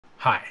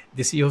Hi,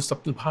 this is your host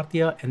Swapnil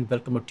Bhartiya and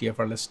welcome to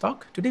TFR Let's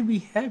Talk. Today we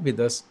have with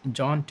us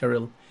John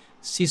Terrill,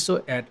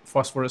 CISO at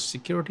Phosphorus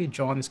Security.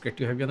 John, it's great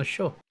to have you on the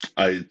show.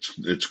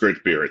 It's great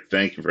to be here.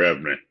 Thank you for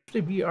having me.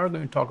 Today we are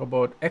going to talk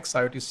about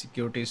xIoT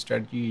security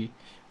strategy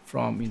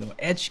from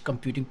edge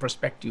computing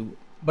perspective.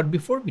 But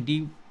before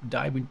we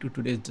dive into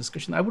today's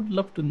discussion, I would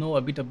love to know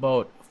a bit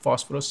about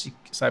Phosphorus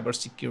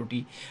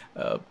Cybersecurity.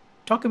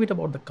 Talk a bit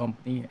about the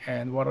company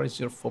and what is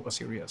your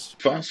focus areas.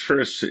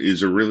 Phosphorus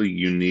is a really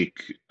unique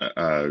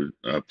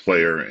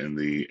player in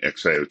the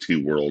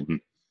xIoT world.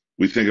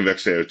 We think of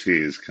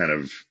xIoT as kind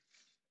of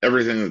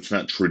everything that's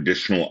not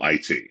traditional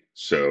IT.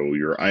 So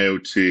your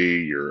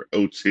IoT, your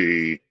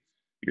OT,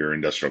 your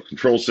industrial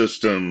control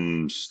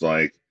systems,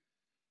 like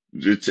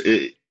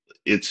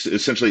it's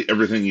essentially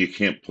everything you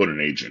can't put an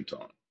agent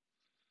on.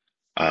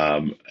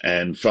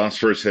 And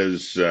Phosphorus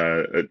has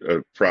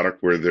a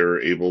product where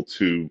they're able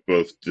to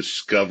both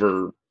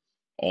discover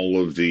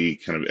all of the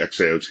kind of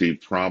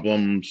xIoT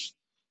problems,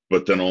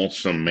 but then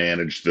also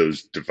manage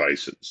those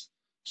devices.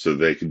 So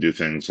they can do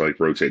things like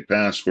rotate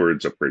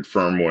passwords, upgrade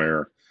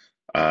firmware,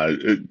 a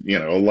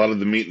lot of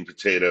the meat and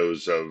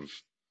potatoes of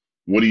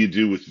what do you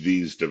do with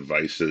these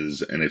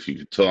devices? And if you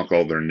could talk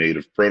all their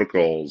native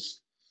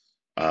protocols,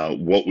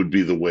 what would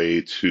be the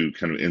way to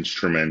kind of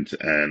instrument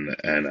and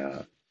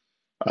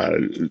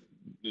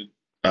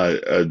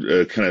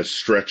kind of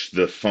stretch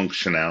the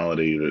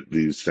functionality that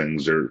these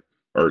things are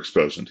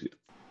exposing to you.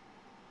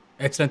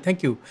 Excellent,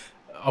 thank you.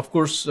 Of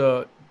course,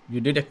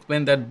 you did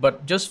explain that,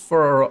 but just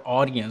for our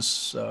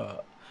audience,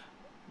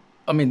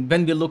 when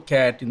we look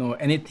at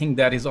anything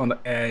that is on the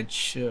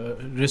edge,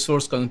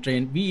 resource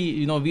constraint,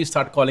 we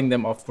start calling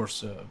them. Of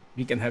course,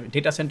 we can have a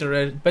data center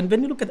edge, but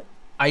when you look at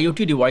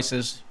IoT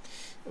devices,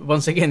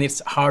 once again, it's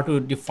hard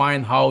to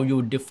define how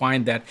you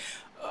define that.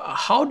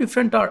 How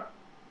different are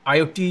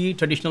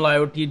traditional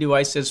IoT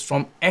devices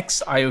from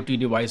xIoT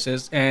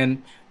devices,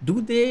 and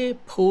do they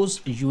pose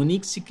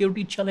unique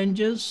security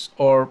challenges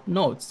or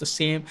no, it's the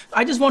same?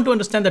 I just want to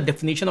understand the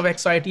definition of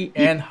xIoT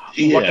and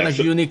what kind of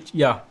unique,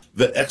 yeah.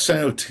 The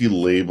xIoT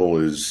label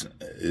is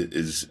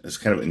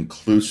kind of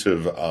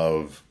inclusive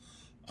of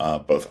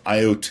both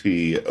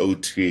IoT,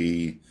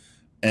 OT,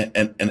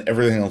 and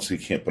everything else you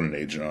can't put an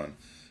agent on.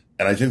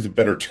 And I think the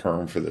better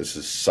term for this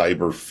is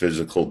cyber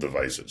physical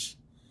devices.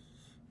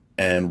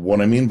 And what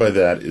I mean by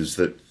that is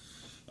that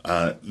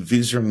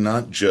these are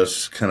not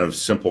just kind of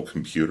simple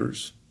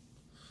computers.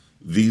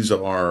 These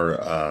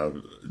are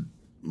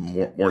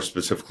more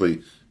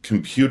specifically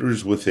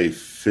computers with a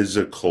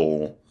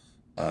physical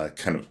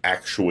kind of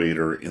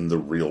actuator in the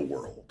real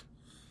world.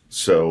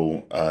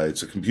 So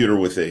it's a computer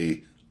with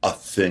a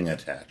thing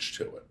attached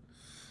to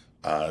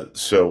it.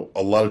 So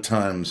a lot of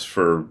times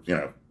for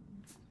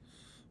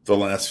the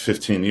last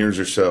 15 years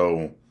or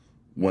so,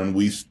 when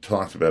we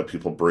talked about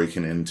people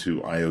breaking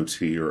into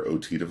IoT or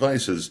OT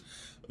devices,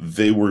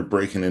 they were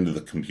breaking into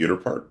the computer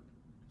part.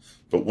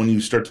 But when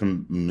you start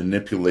to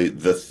manipulate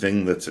the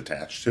thing that's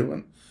attached to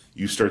it,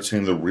 you start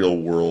seeing the real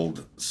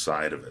world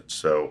side of it.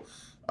 So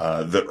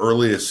the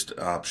earliest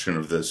option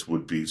of this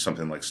would be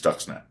something like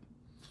Stuxnet,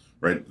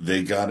 right?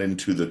 They got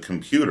into the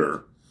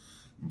computer,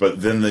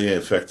 but then they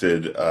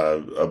affected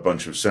a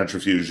bunch of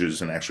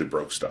centrifuges and actually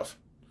broke stuff.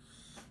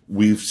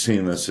 We've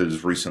seen this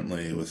as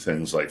recently with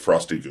things like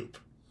Frosty Goop.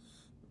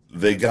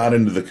 They got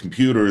into the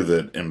computer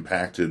that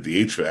impacted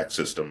the HVAC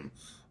system,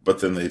 but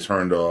then they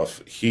turned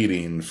off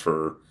heating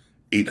for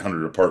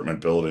 800 apartment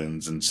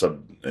buildings in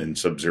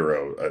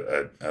sub-zero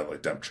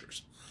like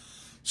temperatures.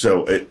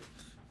 So it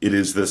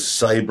is this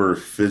cyber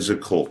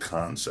physical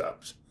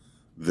concept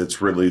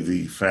that's really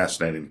the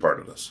fascinating part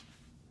of this.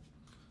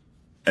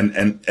 And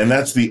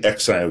that's the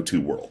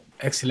xIoT world.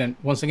 Excellent.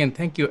 Once again,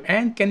 thank you.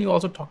 And can you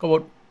also talk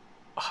about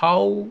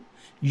how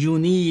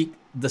unique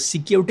the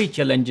security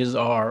challenges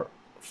are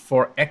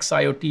for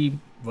xIoT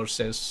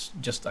versus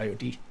just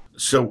IoT?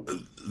 So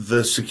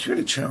the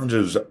security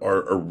challenges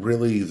are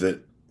really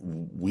that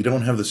we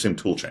don't have the same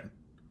tool chain.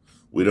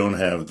 We don't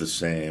have the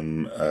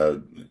same,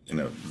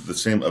 the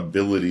same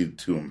ability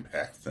to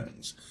impact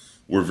things.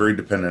 We're very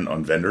dependent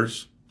on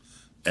vendors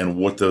and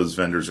what those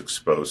vendors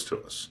expose to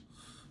us.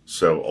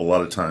 So a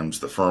lot of times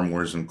the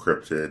firmware is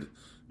encrypted.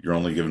 You're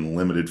only given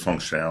limited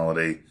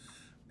functionality,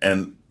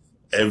 and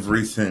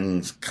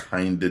everything's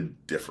kind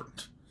of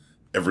different.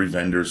 Every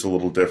vendor's a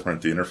little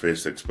different. The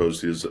interface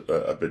exposed to you is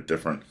a bit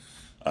different.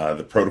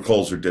 The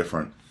protocols are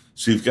different.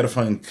 So you've got to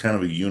find kind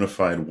of a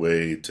unified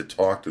way to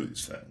talk to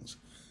these things.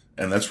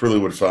 And that's really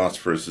what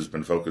Phosphorus has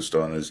been focused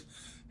on, is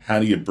how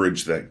do you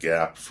bridge that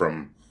gap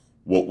from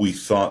what we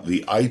thought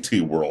the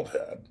IT world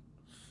had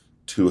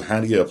to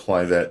how do you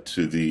apply that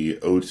to the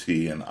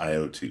OT and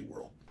IoT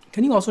world?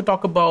 Can you also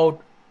talk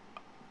about,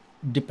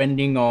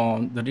 depending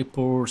on the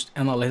reports,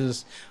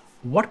 analysis,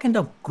 what kind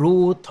of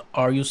growth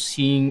are you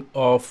seeing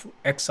of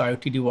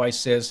xIoT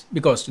devices?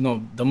 Because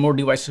the more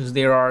devices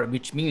there are,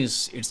 which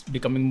means it's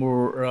becoming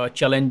more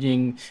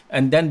challenging.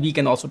 And then we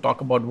can also talk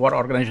about what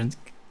organizations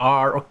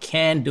are or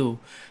can do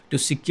to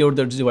secure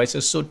those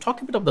devices. So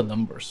talk a bit of the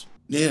numbers.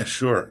 Yeah,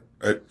 sure.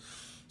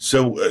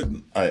 So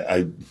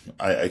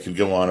I could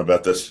go on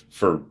about this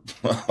for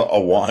a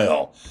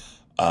while,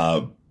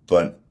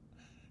 but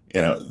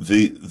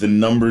the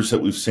numbers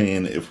that we've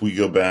seen, if we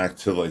go back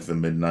to like the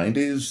mid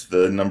 '90s,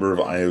 the number of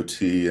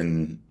IoT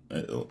and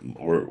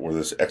or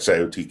this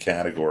xIoT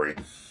category,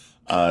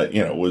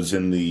 was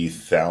in the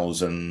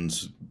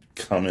thousands,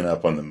 coming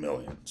up on the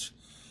millions.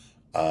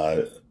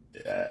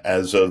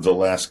 As of the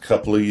last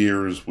couple of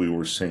years, we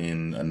were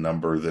seeing a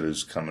number that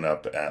is coming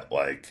up at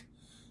like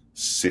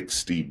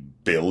 60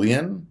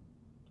 billion.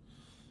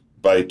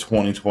 By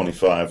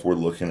 2025, we're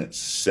looking at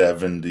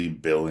 70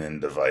 billion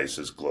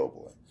devices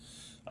globally.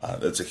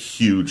 That's a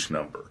huge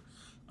number.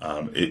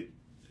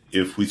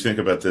 If we think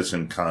about this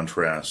in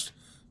contrast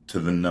to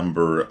the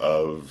number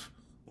of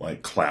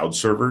like cloud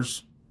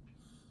servers,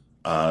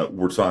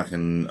 we're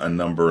talking a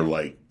number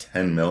like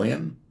 10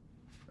 million.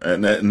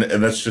 And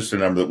that's just a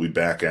number that we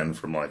back end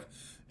from like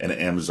an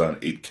Amazon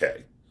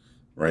 8K,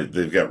 right?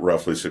 They've got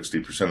roughly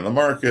 60% of the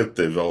market.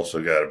 They've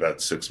also got about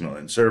 6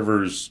 million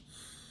servers.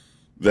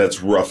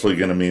 That's roughly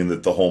going to mean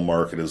that the whole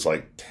market is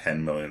like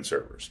 10 million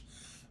servers.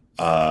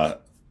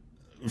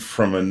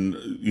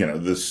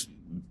 This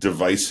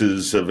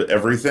devices of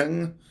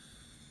everything,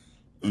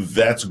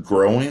 that's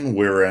growing,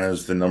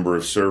 whereas the number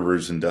of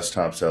servers and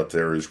desktops out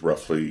there is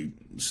roughly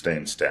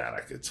staying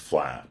static. It's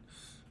flat.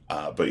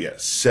 But yeah,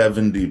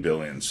 70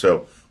 billion.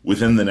 So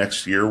within the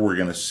next year, we're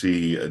going to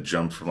see a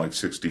jump from like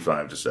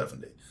 65 to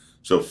 70.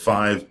 So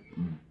 5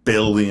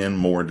 billion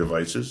more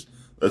devices.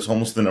 That's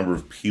almost the number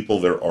of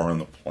people there are on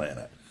the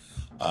planet.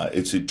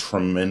 It's a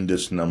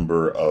tremendous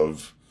number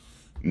of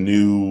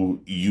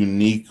new,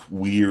 unique,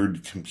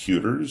 weird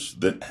computers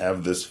that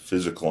have this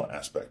physical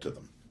aspect to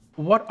them.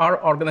 What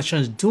are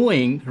organizations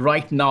doing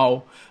right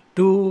now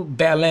to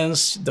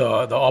balance the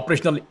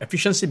operational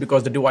efficiency,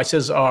 because the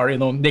devices are,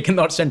 they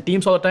cannot send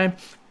teams all the time,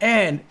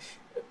 and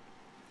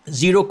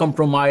zero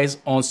compromise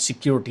on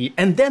security?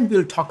 And then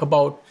we'll talk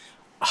about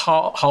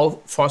how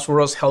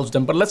Phosphorus helps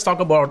them. But let's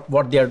talk about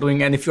what they are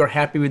doing and if you're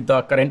happy with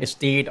the current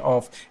state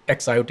of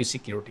xIoT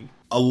security.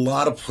 A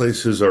lot of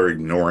places are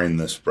ignoring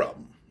this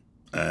problem.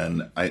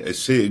 And I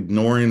say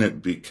ignoring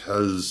it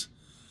because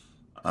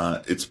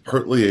it's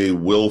partly a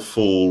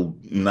willful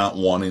not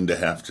wanting to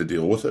have to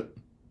deal with it.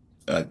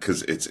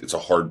 Because it's a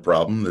hard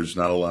problem. There's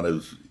not a lot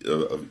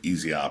of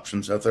easy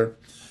options out there.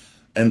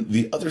 And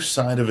the other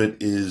side of it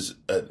is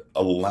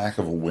a lack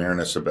of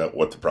awareness about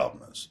what the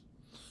problem is.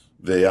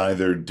 They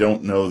either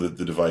don't know that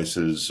the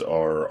devices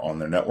are on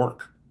their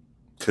network,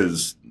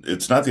 because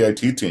it's not the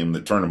IT team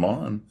that turned them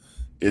on.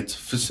 It's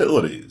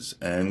facilities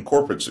and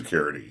corporate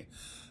security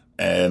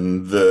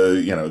and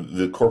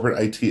the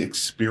corporate IT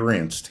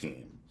experience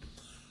team.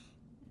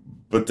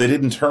 But they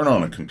didn't turn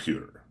on a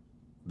computer.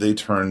 They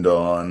turned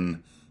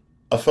on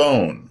a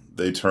phone.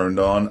 They turned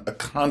on a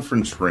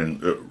conference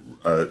ring,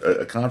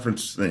 a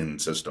conferencing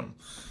system.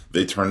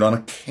 They turned on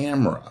a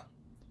camera.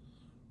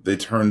 They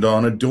turned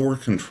on a door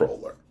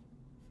controller.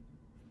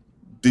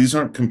 These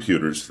aren't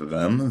computers for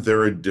them.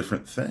 They're a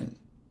different thing.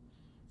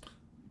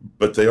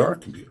 But they are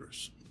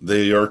computers.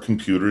 They are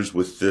computers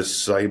with this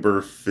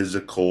cyber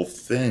physical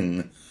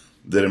thing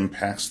that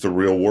impacts the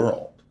real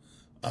world.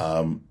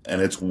 And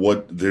it's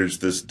what there's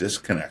this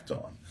disconnect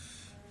on.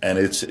 And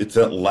it's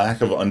that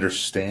lack of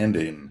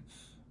understanding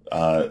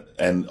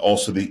and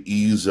also the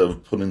ease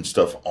of putting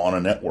stuff on a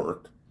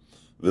network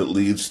that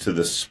leads to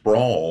this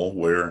sprawl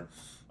where,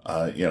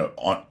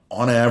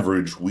 on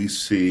average, we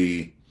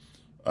see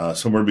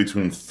somewhere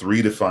between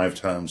 3 to 5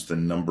 times the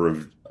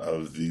number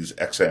of these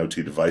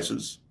xIoT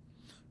devices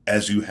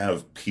as you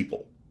have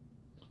people.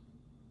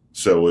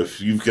 So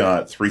if you've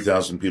got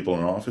 3,000 people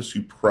in an office,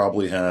 you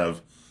probably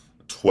have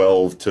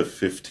 12 to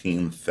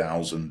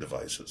 15,000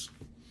 devices.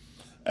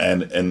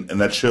 And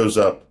that shows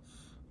up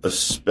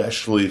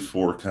especially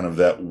for kind of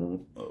that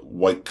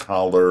white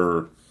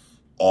collar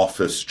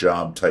office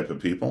job type of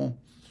people.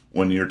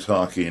 When you're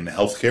talking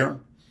healthcare,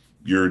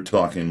 you're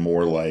talking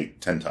more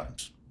like 10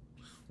 times.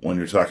 When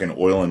you're talking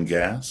oil and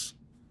gas,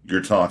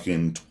 you're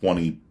talking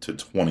 20 to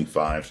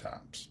 25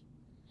 times.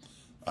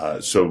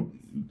 So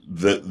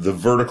the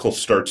vertical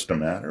starts to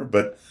matter.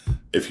 But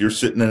if you're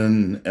sitting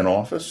in an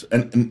office,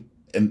 and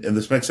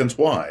this makes sense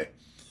why,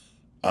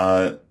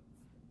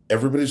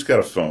 everybody's got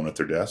a phone at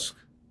their desk,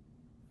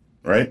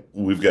 right?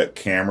 We've got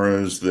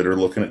cameras that are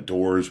looking at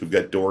doors. We've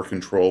got door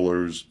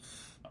controllers.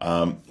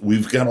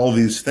 We've got all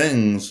these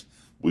things.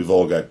 We've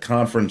all got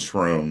conference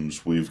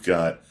rooms. We've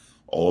got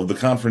all of the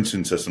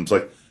conferencing systems.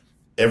 Like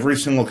every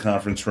single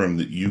conference room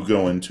that you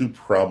go into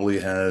probably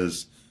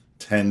has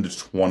 10 to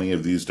 20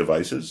 of these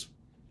devices,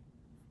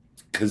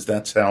 because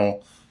that's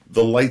how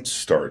the lights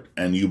start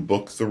and you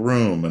book the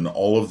room and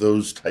all of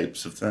those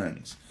types of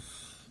things.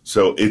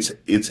 So it's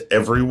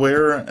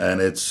everywhere,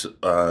 and it's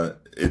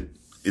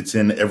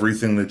in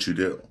everything that you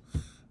do.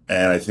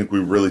 And I think we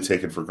really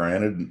take it for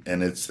granted,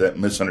 and it's that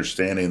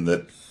misunderstanding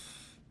that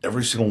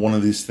every single one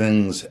of these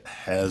things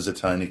has a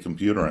tiny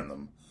computer in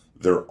them.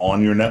 They're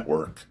on your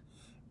network,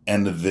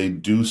 and they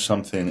do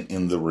something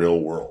in the real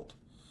world.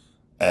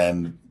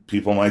 And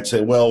people might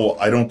say, well,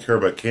 I don't care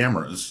about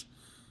cameras.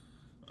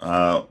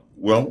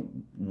 Well,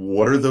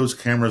 what are those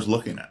cameras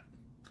looking at?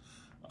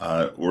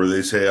 Or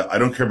they say, I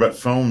don't care about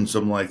phones.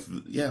 I'm like,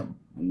 yeah,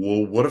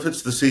 well, what if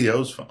it's the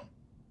CEO's phone?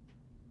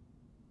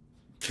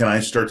 Can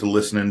I start to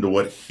listen into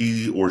what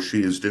he or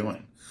she is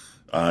doing?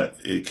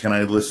 Can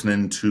I listen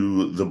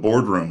into the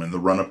boardroom and the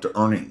run up to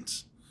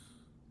earnings?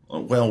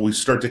 Well, we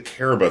start to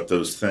care about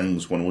those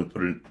things when we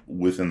put it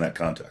within that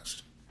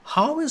context.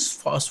 How is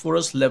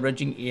Phosphorus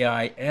leveraging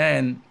AI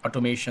and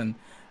automation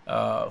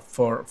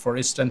for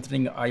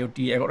strengthening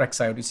IoT or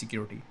xIoT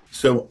security?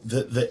 So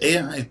the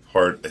AI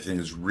part, I think,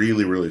 is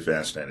really, really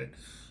fascinating.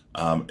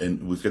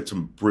 And we've got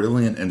some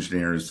brilliant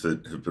engineers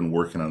that have been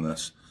working on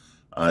this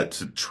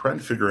to try to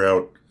figure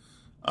out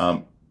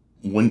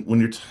when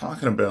you're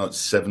talking about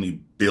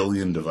 70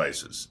 billion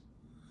devices,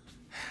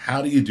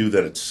 how do you do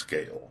that at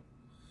scale?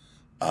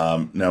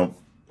 Now,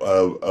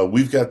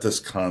 we've got this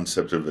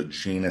concept of a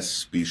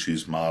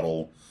genus-species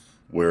model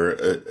where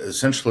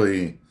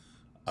essentially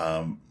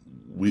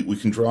we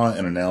can draw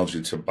an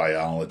analogy to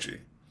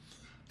biology.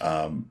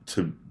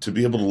 To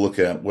be able to look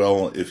at,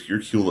 well, if you're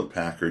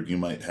Hewlett-Packard, you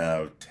might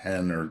have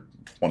 10 or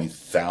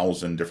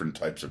 20,000 different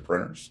types of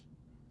printers.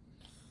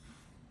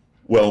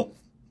 Well,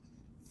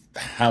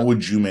 how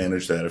would you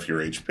manage that if you're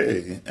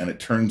HP? And it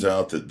turns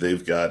out that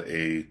they've got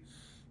a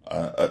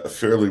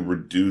fairly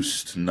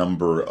reduced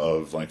number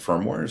of like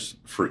firmwares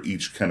for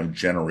each kind of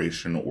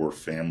generation or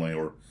family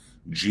or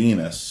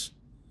genus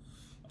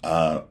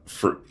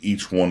for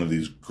each one of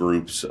these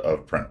groups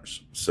of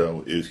printers.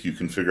 So if you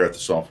can figure out the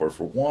software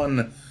for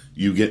one,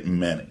 you get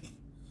many.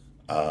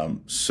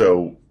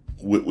 So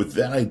with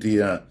that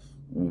idea,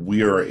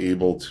 we are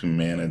able to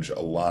manage a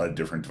lot of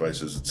different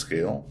devices at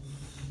scale.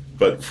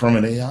 But from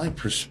an AI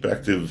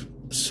perspective,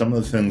 some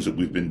of the things that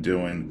we've been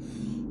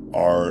doing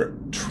are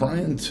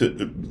trying to,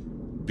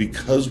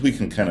 because we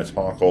can kind of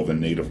talk all the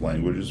native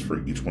languages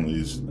for each one of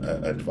these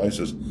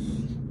devices,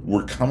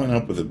 we're coming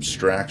up with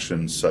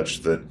abstractions such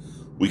that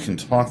we can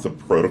talk the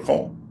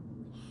protocol,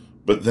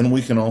 but then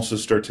we can also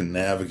start to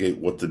navigate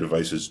what the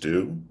devices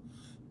do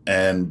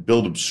and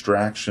build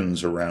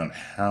abstractions around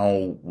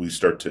how we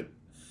start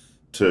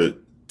to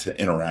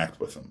interact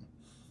with them.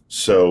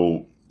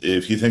 So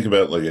if you think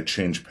about like a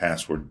change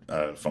password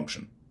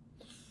function,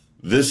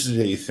 this is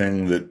a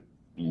thing that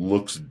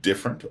looks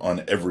different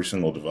on every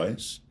single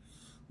device.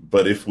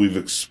 But if we've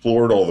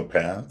explored all the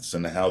paths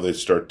and how they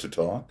start to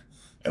talk,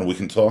 and we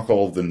can talk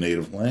all of the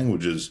native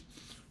languages,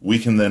 we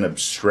can then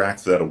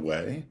abstract that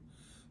away.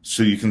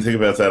 So you can think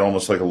about that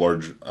almost like a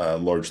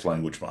large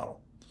language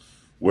model,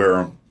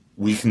 where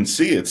we can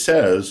see it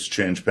says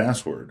change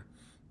password,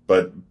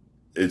 but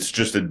it's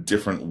just a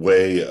different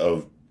way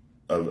of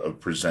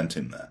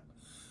presenting that.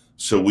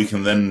 So we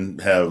can then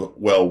have,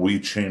 well, we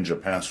change a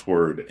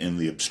password in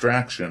the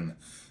abstraction,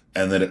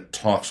 and then it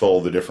talks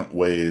all the different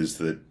ways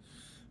that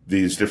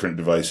these different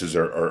devices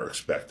are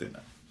expecting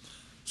it.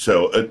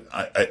 So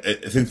I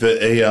think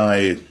the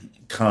AI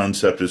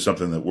concept is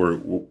something that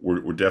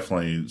we're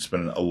definitely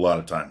spending a lot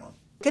of time on.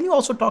 Can you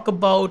also talk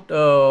about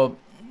the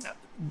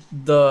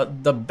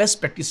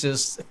best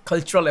practices,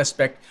 cultural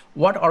aspect,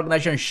 what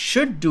organizations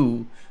should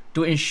do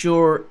to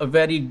ensure a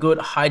very good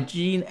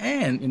hygiene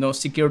and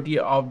security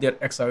of their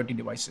xIoT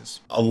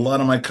devices? A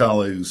lot of my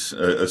colleagues,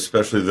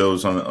 especially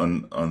those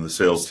on the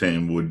sales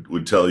team,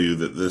 would tell you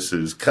that this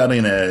is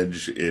cutting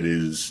edge. It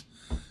is,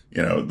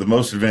 the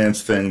most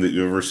advanced thing that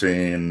you've ever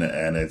seen,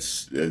 and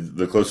it's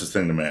the closest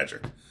thing to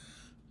magic.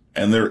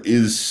 And there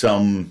is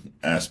some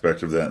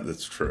aspect of that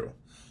that's true.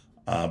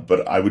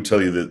 But I would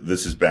tell you that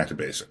this is back to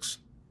basics.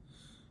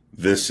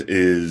 This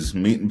is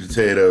meat and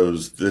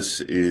potatoes. This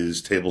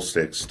is table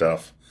stakes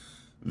stuff.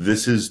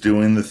 This is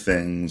doing the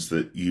things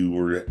that you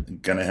were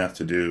going to have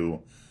to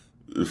do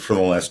for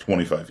the last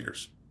 25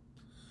 years.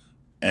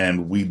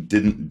 And we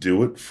didn't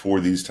do it for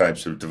these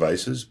types of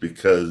devices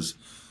because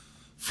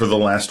for the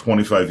last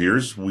 25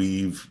 years,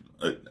 we've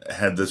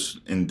had this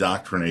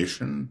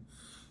indoctrination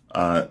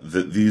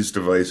that these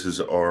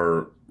devices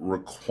are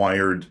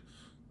required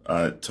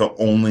to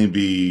only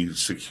be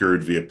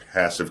secured via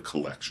passive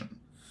collection.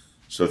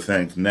 So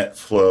think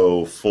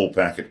NetFlow, full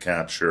packet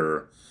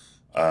capture,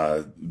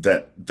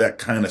 that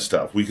kind of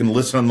stuff. We can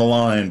listen on the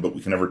line, but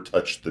we can never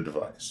touch the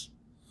device.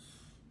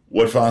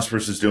 What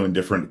Phosphorus is doing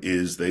different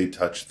is they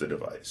touch the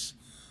device.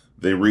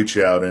 They reach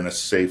out in a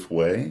safe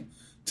way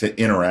to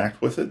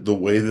interact with it the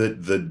way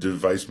that the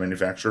device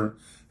manufacturer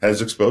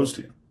has exposed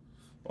to you.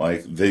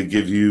 Like they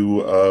give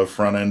you a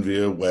front end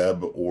via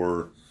web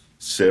or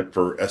SIP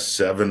or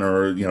S7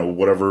 or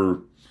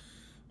whatever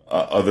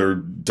other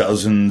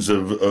dozens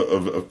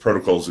of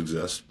protocols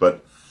exist,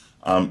 but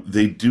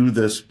they do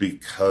this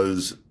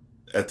because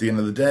at the end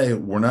of the day,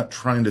 we're not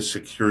trying to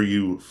secure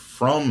you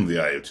from the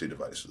IoT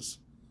devices.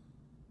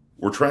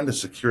 We're trying to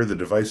secure the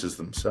devices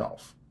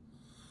themselves.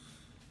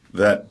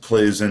 That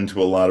plays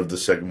into a lot of the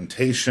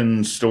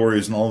segmentation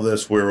stories and all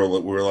this where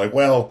we're like,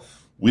 well,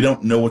 we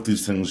don't know what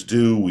these things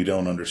do. We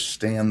don't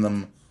understand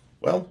them.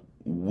 Well,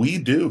 we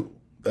do.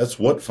 That's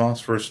what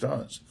Phosphorus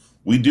does.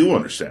 We do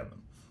understand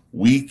them.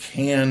 We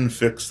can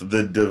fix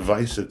the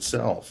device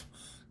itself,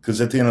 because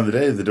at the end of the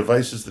day, the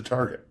device is the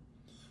target.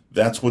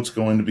 That's what's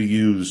going to be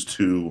used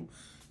to,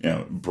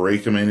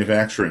 break a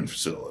manufacturing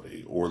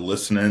facility, or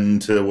listen in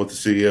to what the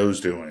CEO is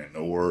doing,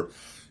 or,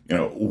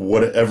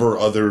 whatever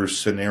other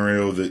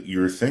scenario that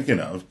you're thinking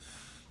of.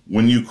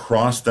 When you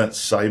cross that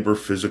cyber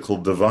physical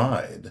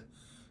divide,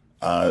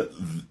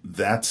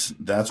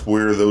 that's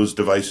where those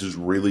devices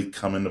really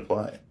come into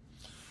play.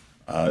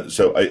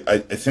 So I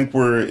think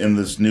we're in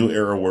this new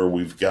era where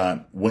we've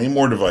got way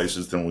more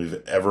devices than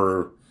we've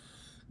ever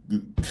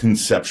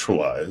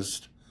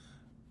conceptualized,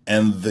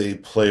 and they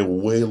play a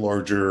way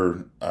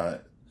larger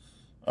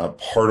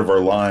part of our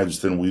lives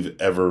than we've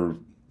ever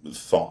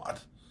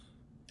thought.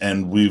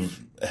 And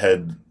we've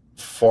had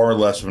far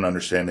less of an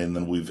understanding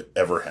than we've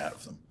ever had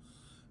of them,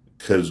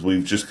 because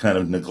we've just kind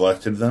of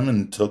neglected them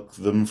and took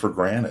them for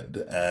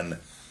granted. And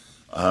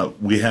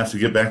we have to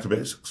get back to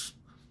basics,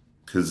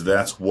 because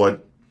that's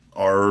what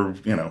our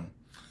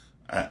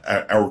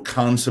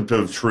concept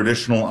of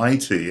traditional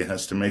IT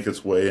has to make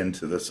its way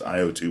into this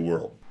IoT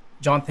world.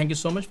 John, thank you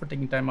so much for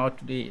taking time out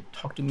today to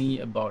talk to me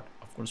about,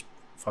 of course,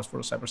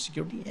 Phosphorus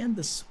Cybersecurity and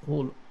this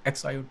whole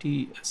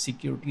xIoT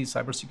security,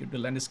 cybersecurity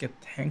landscape.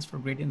 Thanks for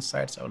great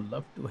insights. I would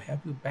love to have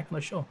you back on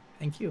the show.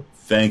 Thank you.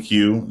 Thank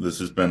you. This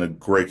has been a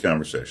great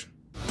conversation.